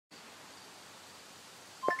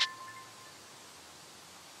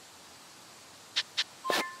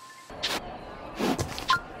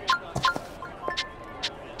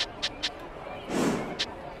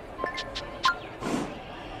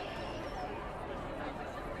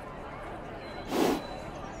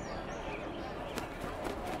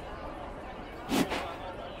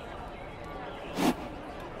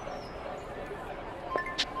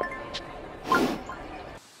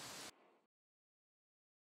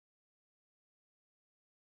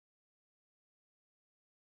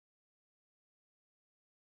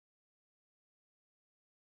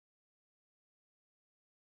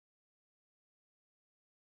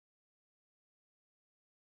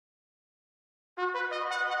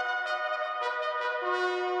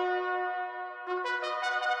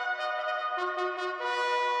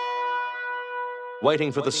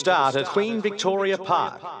Waiting for the start at Queen Victoria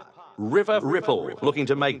Park. River Ripple, looking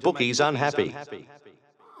to make bookies unhappy.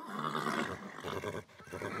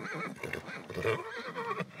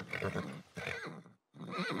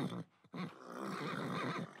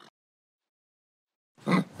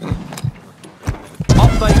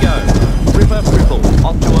 Off they go. River Ripple,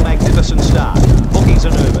 off to a magnificent start. Bookies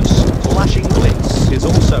are nervous. Blushing Blitz is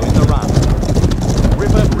also in the run.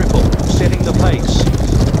 River Ripple, setting the pace.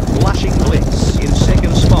 Blushing Blitz in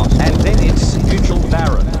second spot, and then it's Neutral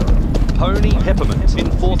Baron. Pony Peppermint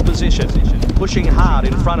in fourth position, pushing hard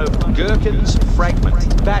in front of Gherkin's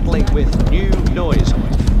Fragment, battling with New Noise.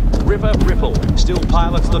 River Ripple still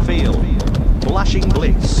pilots the field. Blushing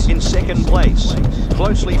Blitz in second place,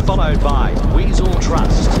 closely followed by Weasel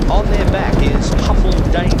Trust. On their back is Huffle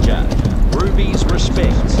Danger. Ruby's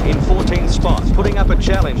Respect in 14th spot, putting up a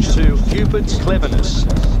challenge to Cupid's Cleverness.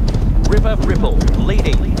 River Ripple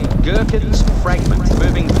leading, Gherkin's Fragment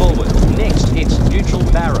moving forward. Next it's Neutral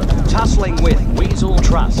Baron, tussling with Weasel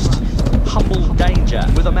Trust. Huffle Danger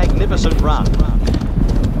with a magnificent run.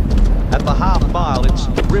 At the half mile it's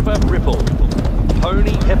River Ripple.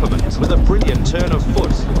 Pony Peppermint with a brilliant turn of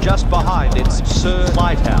foot. Just behind it's Sir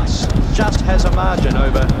Lighthouse. Just has a margin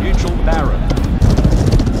over Neutral Baron.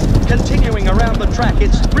 Continuing around the track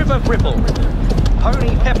it's River Ripple.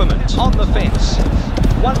 Pony Peppermint on the fence.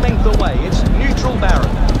 1 length away, it's Neutral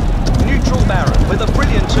Baron. Neutral Baron with a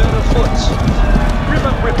brilliant turn of foot.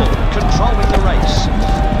 River Ripple controlling the race.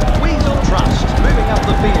 Weasel Trust moving up